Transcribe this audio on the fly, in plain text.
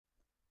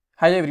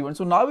Hi everyone,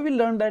 so now we will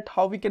learn that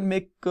how we can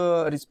make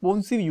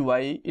responsive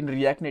UI in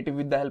React Native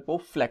with the help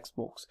of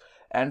Flexbox.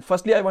 And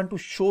firstly, I want to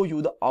show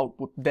you the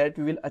output that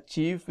we will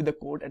achieve with the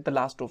code at the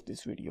last of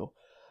this video.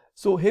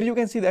 So here you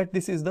can see that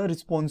this is the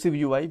responsive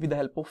UI with the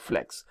help of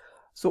Flex.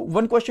 So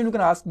one question you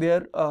can ask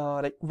there,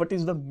 like what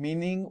is the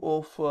meaning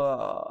of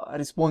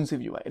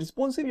responsive UI?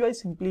 Responsive UI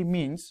simply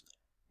means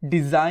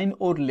design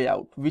or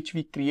layout which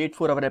we create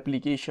for our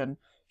application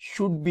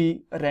should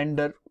be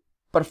rendered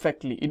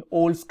perfectly in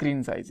all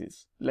screen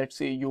sizes. Let's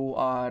say you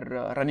are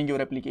running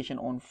your application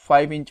on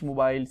 5-inch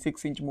mobile,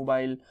 6-inch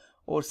mobile,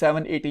 or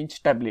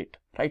 7-8-inch tablet,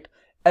 right?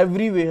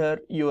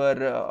 Everywhere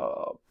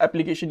your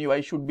application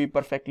UI should be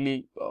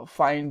perfectly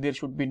fine. There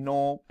should be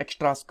no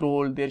extra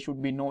scroll, there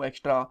should be no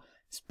extra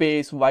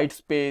space, white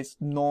space,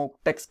 no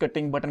text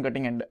cutting, button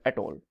cutting and at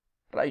all,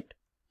 right?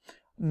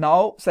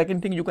 Now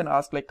second thing you can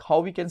ask, like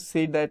how we can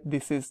say that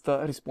this is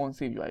the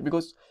responsive UI,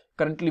 because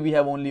currently we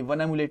have only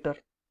one emulator.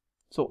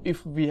 So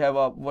if we have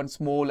a one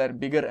small and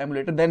bigger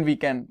emulator, then we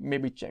can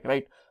maybe check,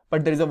 right?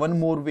 But there is a one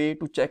more way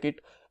to check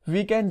it.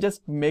 We can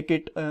just make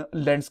it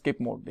landscape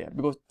mode there,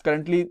 because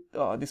currently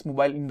this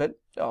mobile in the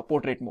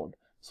portrait mode.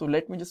 So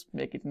let me just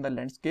make it in the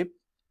landscape,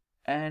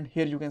 and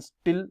here you can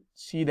still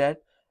see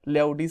that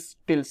layout is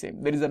still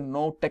same. There is a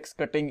no text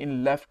cutting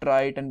in left,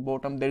 right and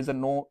bottom. There is a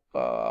no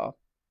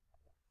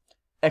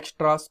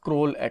extra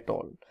scroll at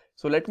all.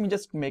 So let me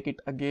just make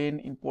it again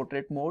in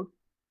portrait mode.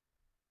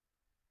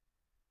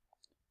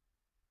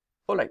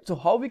 Alright, so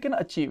how we can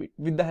achieve it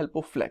with the help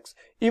of Flex?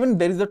 Even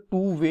there is a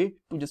two-way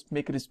to just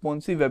make a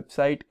responsive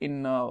website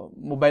in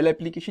mobile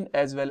application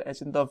as well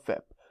as in the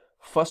web.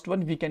 First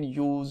one, we can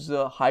use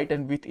height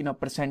and width in a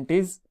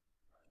percentage.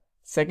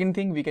 Second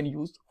thing, we can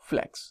use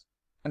Flex,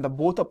 and the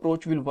both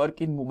approach will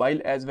work in mobile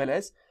as well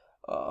as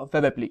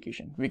web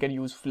application. We can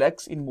use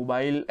Flex in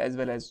mobile as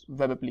well as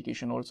web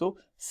application also.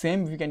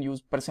 Same, we can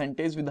use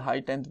percentage with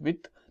height and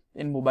width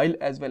in mobile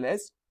as well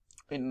as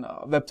in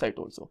website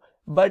also.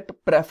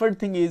 But preferred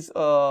thing is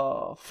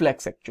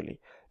Flex actually,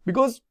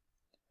 because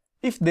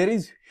if there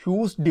is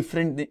huge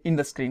difference in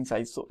the screen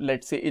size, so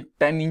let's say a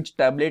 10-inch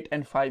tablet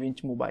and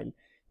 5-inch mobile,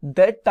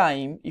 that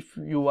time if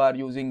you are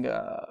using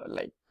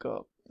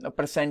a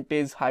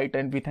percentage, height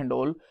and width and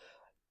all,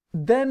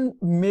 then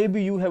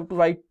maybe you have to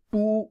write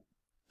two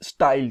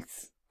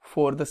styles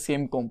for the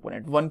same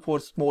component, one for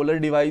smaller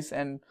device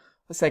and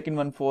the second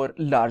one for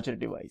larger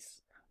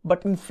device.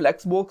 But in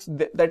Flexbox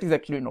that is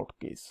actually not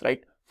case,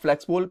 right?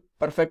 Flexbox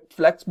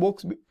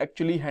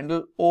actually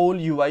handle all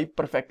UI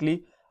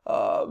perfectly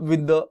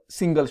with the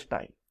single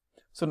style.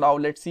 So now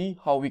let's see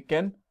how we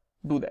can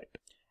do that.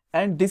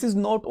 And this is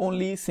not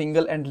only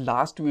single and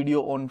last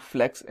video on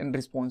Flex and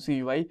responsive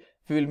UI.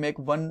 We will make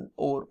one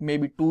or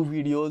maybe two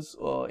videos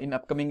in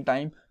upcoming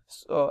time,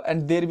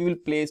 and there we will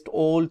place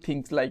all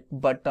things like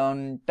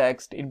button,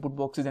 text, input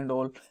boxes and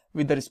all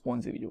with the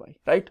responsive UI,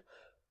 right?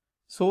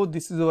 So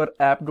this is our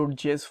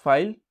app.js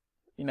file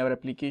in our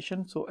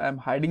application. So I'm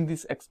hiding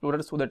this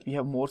explorer so that we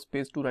have more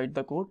space to write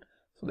the code,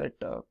 so that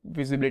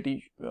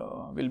visibility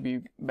will be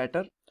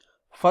better.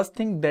 First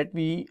thing that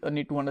we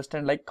need to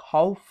understand, like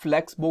how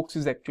Flexbox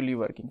is actually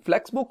working.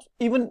 Flexbox,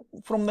 even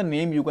from the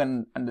name you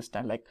can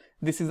understand, like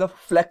this is a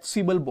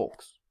flexible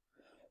box.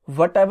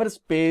 Whatever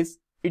space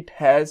it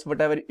has,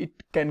 whatever it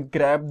can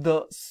grab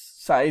the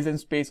size and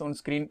space on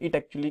screen, it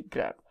actually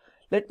grab.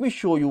 Let me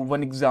show you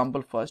one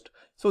example first.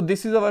 So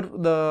this is our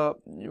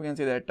you can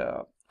say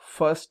that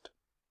first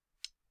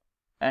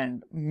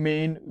and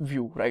main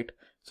view, right?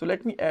 So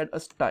let me add a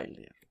style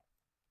here.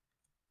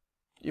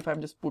 If I'm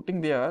just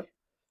putting there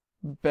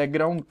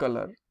background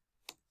color,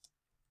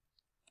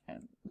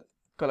 and the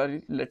color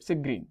is, let's say,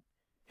 green,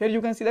 here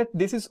you can see that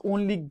this is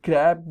only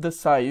grab the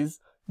size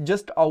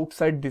just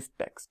outside this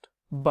text.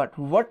 But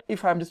what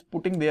if I'm just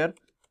putting there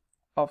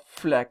a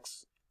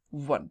flex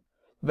 1?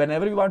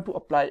 Whenever we want to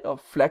apply a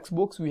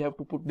Flexbox, we have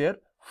to put there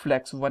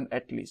flex 1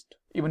 at least.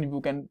 Even if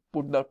you can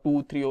put the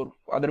 2, 3 or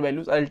other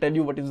values, I'll tell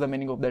you what is the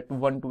meaning of that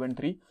 1, 2 and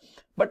 3.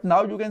 But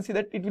now you can see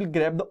that it will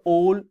grab the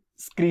whole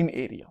screen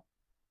area,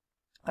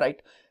 right?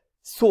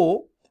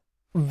 So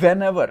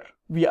whenever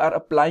we are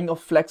applying a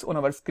flex on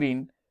our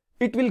screen,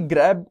 it will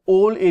grab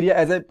all area,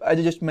 as I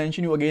just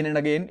mentioned you again and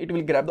again, it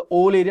will grab the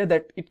whole area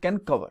that it can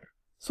cover.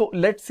 So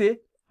let's say,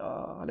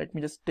 let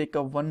me just take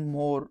a one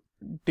more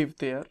div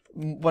there,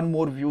 one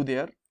more view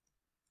there,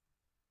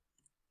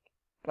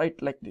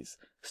 right, like this.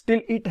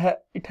 Still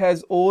it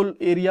has all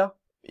area.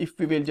 If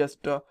we will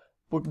just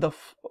put the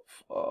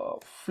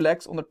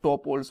flex on the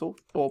top also,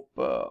 top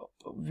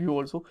view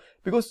also,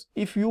 because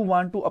if you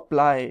want to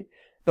apply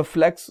the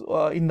flex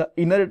in the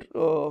inner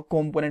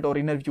component or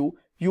inner view,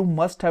 you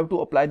must have to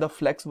apply the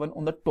flex one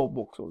on the top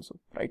box also,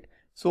 right?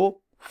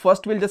 So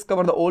first we'll just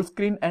cover the whole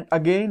screen, and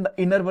again the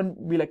inner one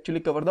will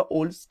actually cover the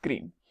whole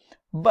screen.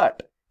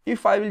 But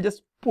if I will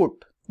just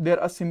put there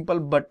a simple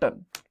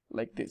button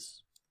like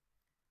this,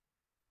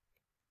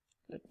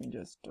 let me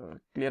just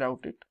clear out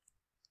it,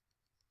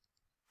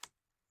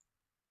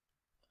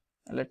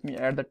 and let me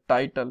add the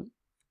title.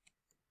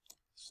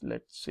 So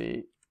let's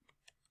say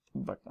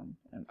button,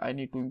 and I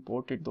need to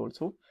import it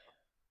also.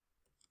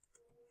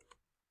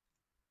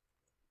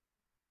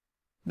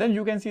 then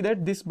you can see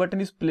that this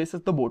button is placed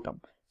at the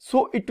bottom.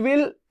 So it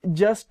will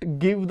just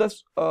give the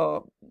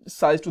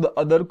size to the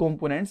other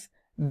components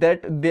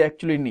that they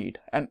actually need,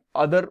 and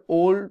other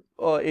all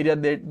area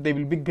that they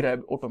will be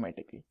grabbed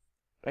automatically.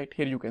 Right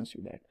here you can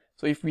see that.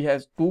 So if we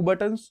have 2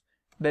 buttons,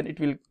 then it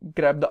will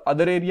grab the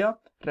other area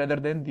rather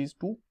than these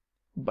 2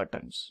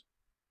 buttons.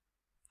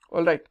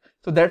 All right,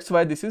 so that's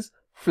why this is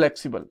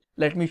flexible.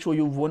 Let me show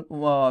you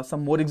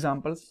some more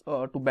examples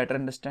to better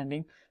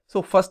understanding.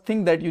 So first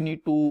thing that you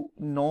need to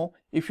know,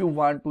 if you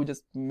want to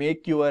just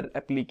make your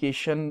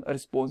application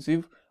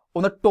responsive,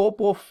 on the top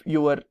of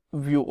your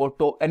view or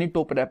any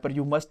top wrapper,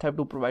 you must have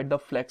to provide the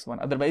flex one.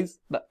 Otherwise,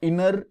 the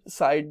inner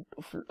side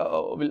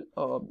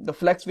the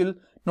flex will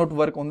not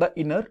work on the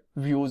inner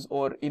views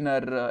or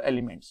inner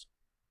elements.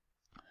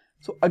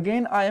 So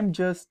again, I am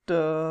just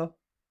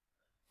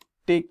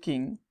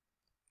taking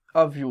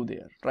a view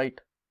there, right?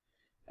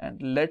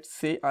 And let's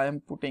say I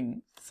am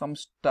putting some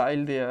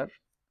style there.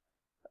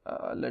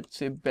 Let's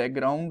say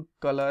background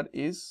color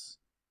is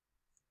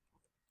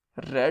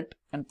red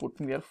and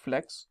putting there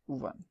flex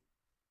 1.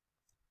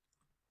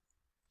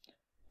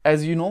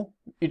 As you know,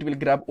 it will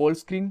grab all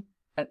screen,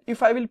 and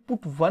if I will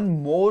put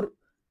one more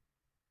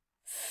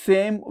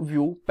same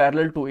view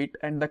parallel to it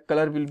and the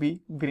color will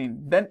be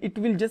green, then it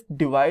will just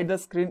divide the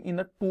screen in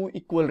a 2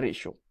 equal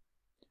ratio,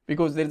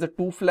 because there is a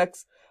 2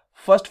 flex.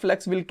 First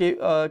flex will came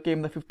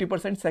the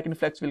 50%, second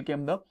flex will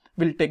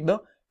take the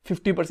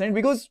 50%,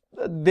 because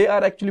they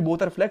are actually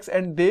both are flex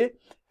and they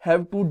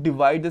have to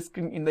divide the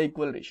screen in the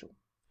equal ratio.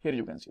 Here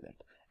you can see that.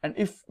 And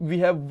if we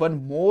have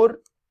one more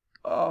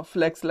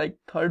flex like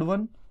third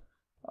one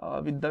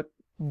with the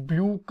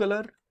blue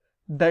color,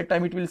 that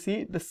time it will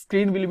see the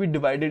screen will be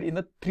divided in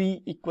the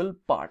 3 equal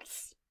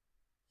parts.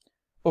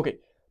 Okay,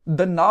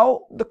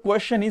 now the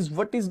question is,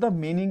 what is the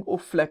meaning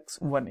of flex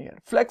 1 here?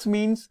 Flex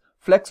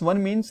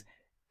 1 means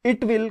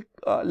it will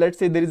let's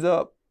say there is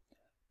a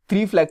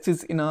 3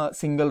 flexes in a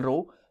single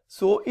row.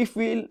 So if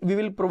we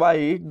will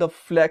provide the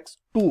flex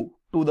 2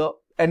 to the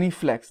any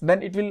flex,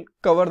 then it will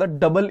cover the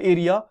double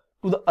area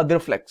to the other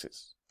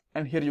flexes.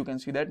 And here you can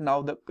see that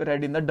now the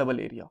red in the double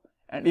area.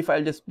 And if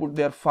I'll just put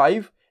there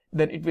 5,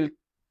 then it will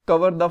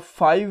cover the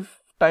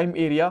 5 time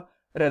area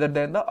rather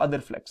than the other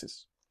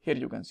flexes. Here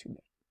you can see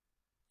that,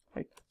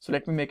 right? So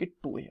let me make it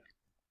 2 here.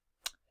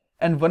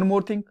 And one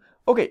more thing.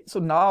 Okay, so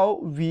now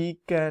we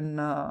can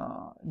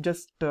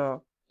just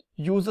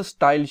use the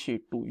style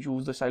sheet to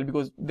use the style,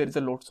 because there is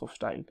a lots of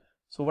style.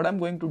 So what I'm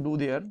going to do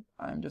there,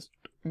 I'm just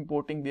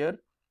importing their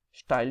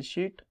style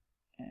sheet,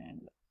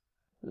 and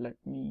let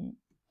me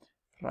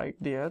write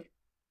there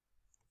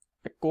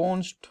a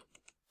const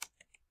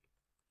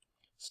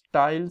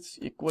styles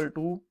equal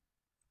to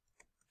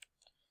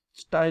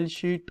style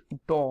sheet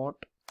dot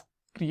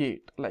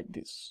create, like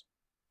this.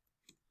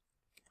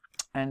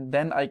 And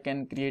then I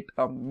can create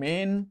a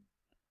main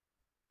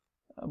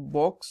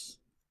box,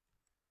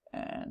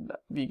 and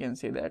we can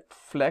say that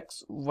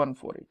flex 1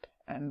 for it,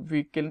 and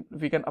we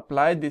can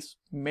apply this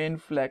main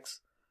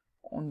flex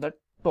on the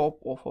top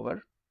of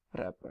our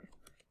wrapper.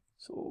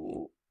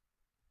 So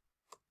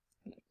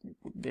let me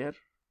put there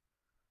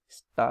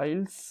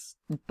styles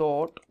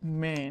dot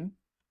main,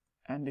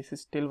 and this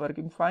is still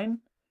working fine.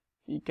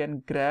 We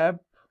can grab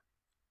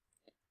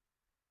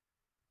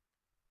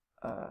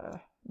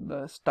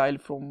the style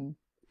from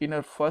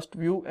inner first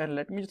view, and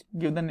let me just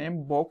give the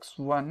name box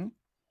 1,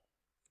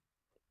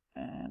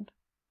 and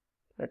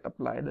let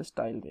apply the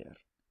style there,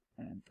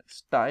 and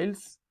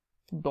styles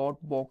dot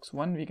box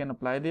 1 we can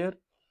apply there.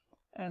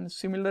 And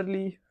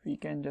similarly we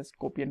can just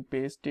copy and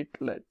paste it.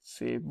 Let's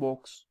say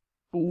box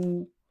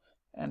 2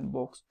 and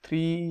box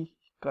 3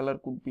 color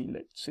could be,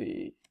 let's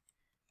say,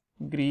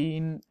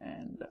 green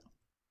and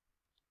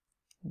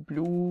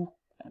blue,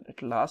 and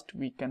at last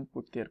we can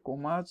put their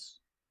commas.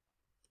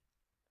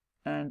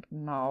 And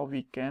now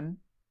we can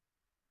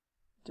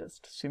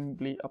just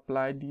simply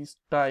apply these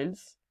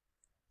styles,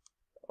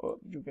 or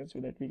you can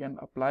see that we can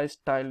apply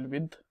style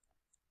with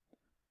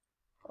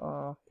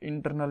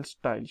internal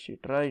style sheet,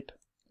 right?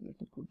 Let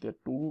me put there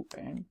 2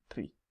 and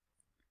 3.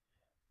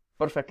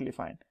 Perfectly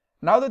fine.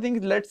 Now the thing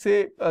is, let's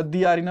say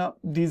these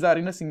are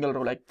in a single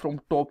row, like from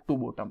top to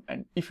bottom,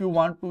 and if you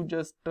want to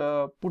just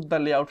put the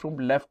layout from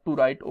left to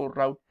right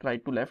or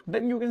right to left,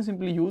 then you can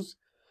simply use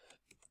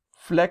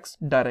flex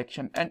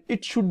direction, and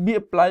it should be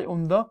applied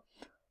on the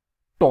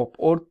top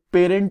or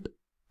parent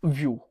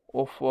view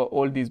of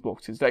all these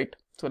boxes, right?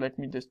 So let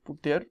me just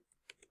put their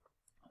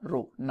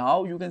row.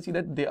 Now you can see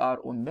that they are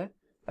on the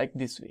like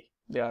this way,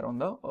 they are on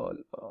the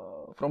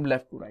from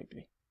left to right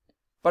way.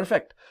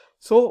 Perfect.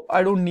 So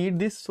I don't need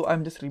this, so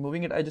I'm just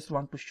removing it. I just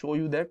want to show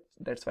you that,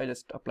 that's why I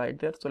just applied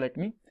there. So let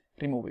me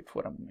remove it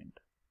for a moment.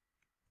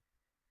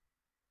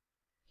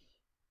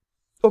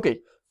 Okay,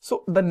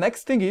 so the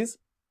next thing is,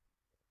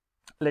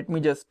 let me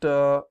just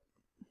put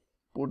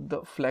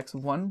the flex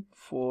 1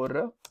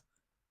 for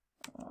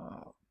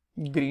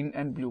green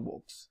and blue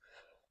box.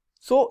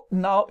 So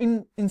now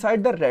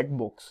inside the red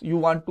box, you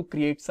want to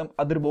create some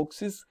other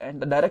boxes, and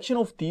the direction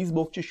of these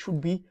boxes should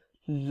be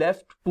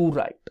left to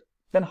right.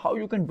 Then how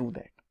you can do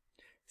that?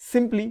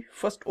 Simply,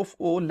 first of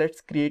all, let's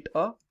create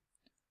a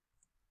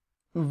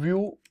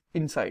view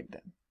inside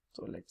them.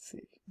 So let's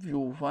say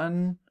view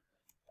 1,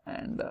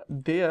 and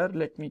there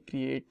let me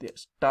create the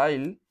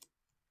style,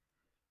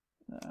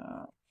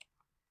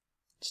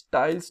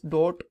 styles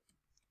dot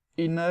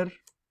inner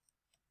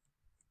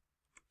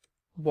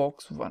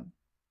box 1,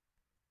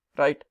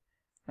 right?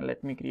 And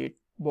let me create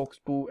box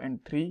 2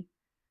 and 3,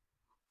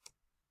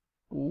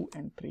 2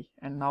 and 3,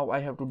 and now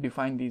I have to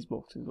define these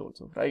boxes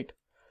also, right?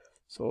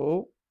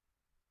 So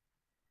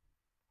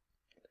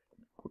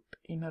put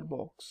inner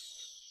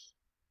box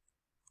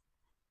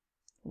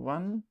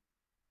 1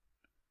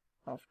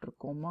 after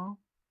comma,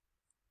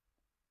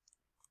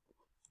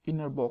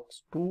 inner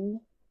box 2,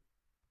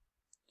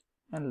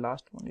 and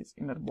last one is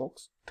inner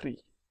box 3.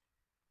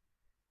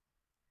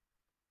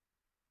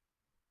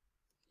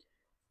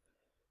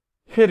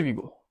 Here we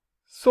go.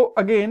 So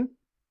again,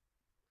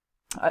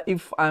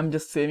 if I'm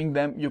just saving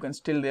them, you can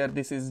still there,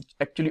 this is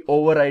actually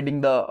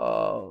overriding the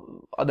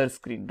other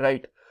screen,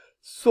 right?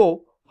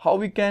 So how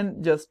we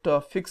can just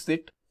fix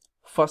it?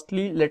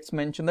 Firstly, let's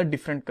mention the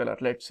different color.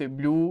 Let's say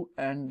blue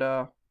and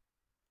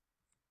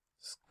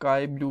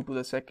sky blue to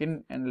the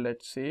second, and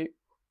let's say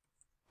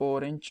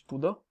orange to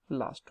the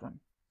last one.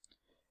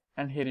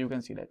 And here you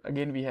can see that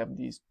again we have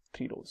these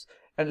 3 rows.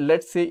 And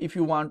let's say if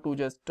you want to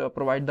just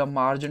provide the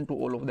margin to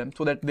all of them,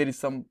 so that there is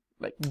some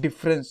like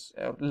difference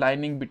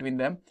lining between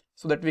them,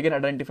 so that we can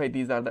identify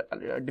these are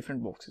the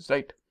different boxes,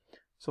 right?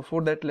 So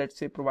for that, let's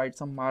say provide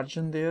some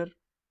margin there,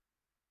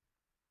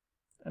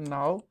 and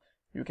now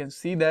you can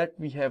see that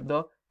we have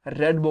the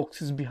red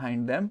boxes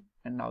behind them,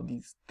 and now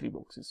these 3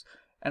 boxes.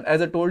 And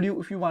as I told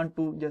you, if you want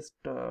to just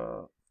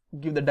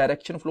give the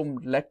direction from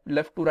left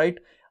to right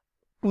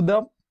to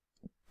the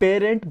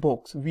parent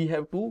box, we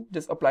have to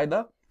just apply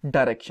the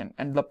direction,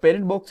 and the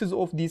parent boxes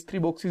of these 3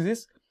 boxes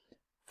is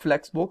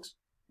Flexbox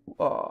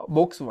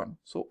box 1.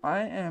 So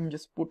I am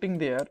just putting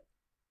there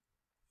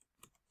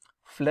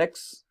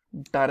flex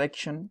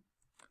direction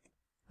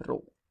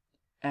row,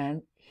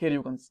 and here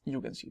you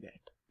can see that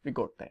we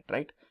got that,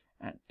 right?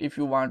 And if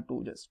you want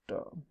to just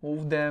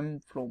move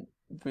them from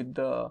with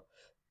the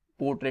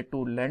portrait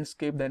to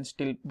landscape, then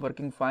still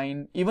working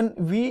fine. Even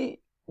we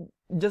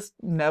just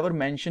never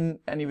mention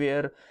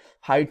anywhere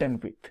height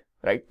and width,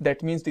 right?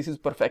 That means this is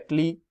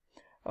perfectly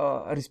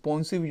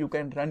responsive. You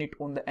can run it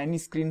on the any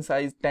screen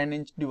size,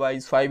 10-inch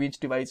device, 5-inch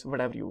device,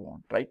 whatever you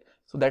want, right?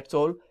 So that's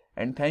all,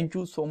 and thank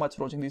you so much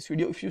for watching this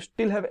video. If you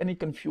still have any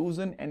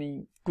confusion,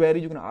 any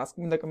query, you can ask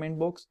me in the comment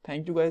box.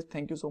 Thank you guys,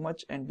 thank you so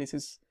much, and this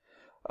is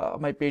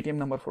my Paytm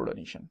number for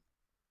donation.